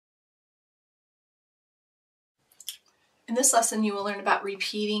In this lesson, you will learn about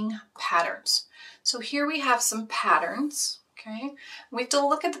repeating patterns. So here we have some patterns, okay? We have to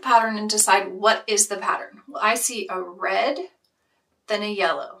look at the pattern and decide what is the pattern. Well, I see a red, then a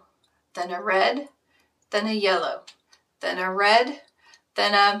yellow, then a red, then a yellow, then a red,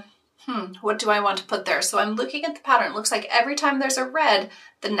 then a, what do I want to put there? So I'm looking at the pattern. It looks like every time there's a red,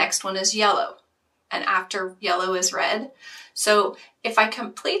 the next one is yellow. And after yellow is red. So if I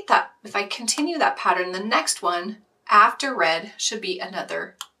complete that, if I continue that pattern, the next one after red should be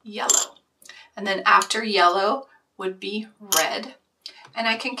another yellow. And then after yellow would be red. And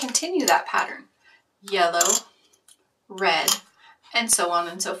I can continue that pattern. Yellow, red, and so on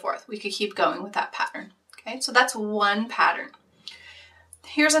and so forth. We could keep going with that pattern. Okay, so that's one pattern.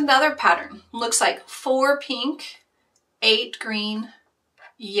 Here's another pattern. Looks like 4 pink, 8 green,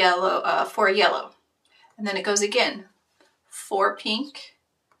 yellow, 4 yellow. And then it goes again. 4 pink,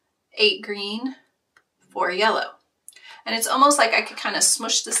 8 green, 4 yellow. And it's almost like I could kind of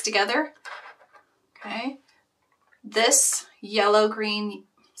smush this together. Okay. This yellow, green,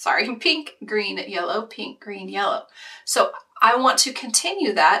 sorry, pink, green, yellow, pink, green, yellow. So I want to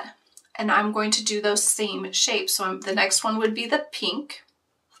continue that, and I'm going to do those same shapes. So the next one would be the pink.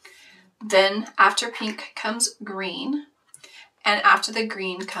 Then after pink comes green, and after the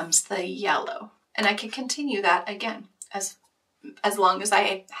green comes the yellow. And I can continue that again as long as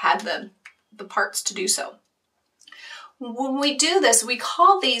I had the parts to do so. When we do this, we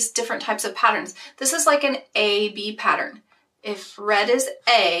call these different types of patterns. This is like an A-B pattern. If red is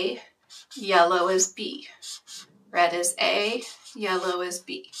A, yellow is B. Red is A, yellow is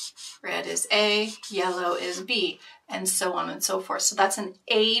B. Red is A, yellow is B, and so on and so forth. So that's an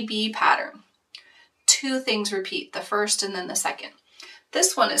A-B pattern. 2 things repeat, the first and then the second.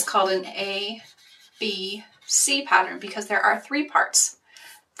 This one is called an A-B-C pattern because there are 3 parts.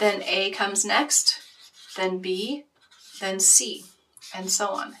 Then A comes next, then B, then C, and so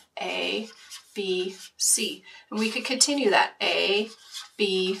on. A, B, C. And we could continue that. A,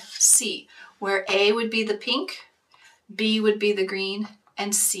 B, C, where A would be the pink, B would be the green,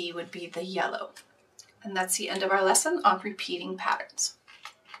 and C would be the yellow. And that's the end of our lesson on repeating patterns.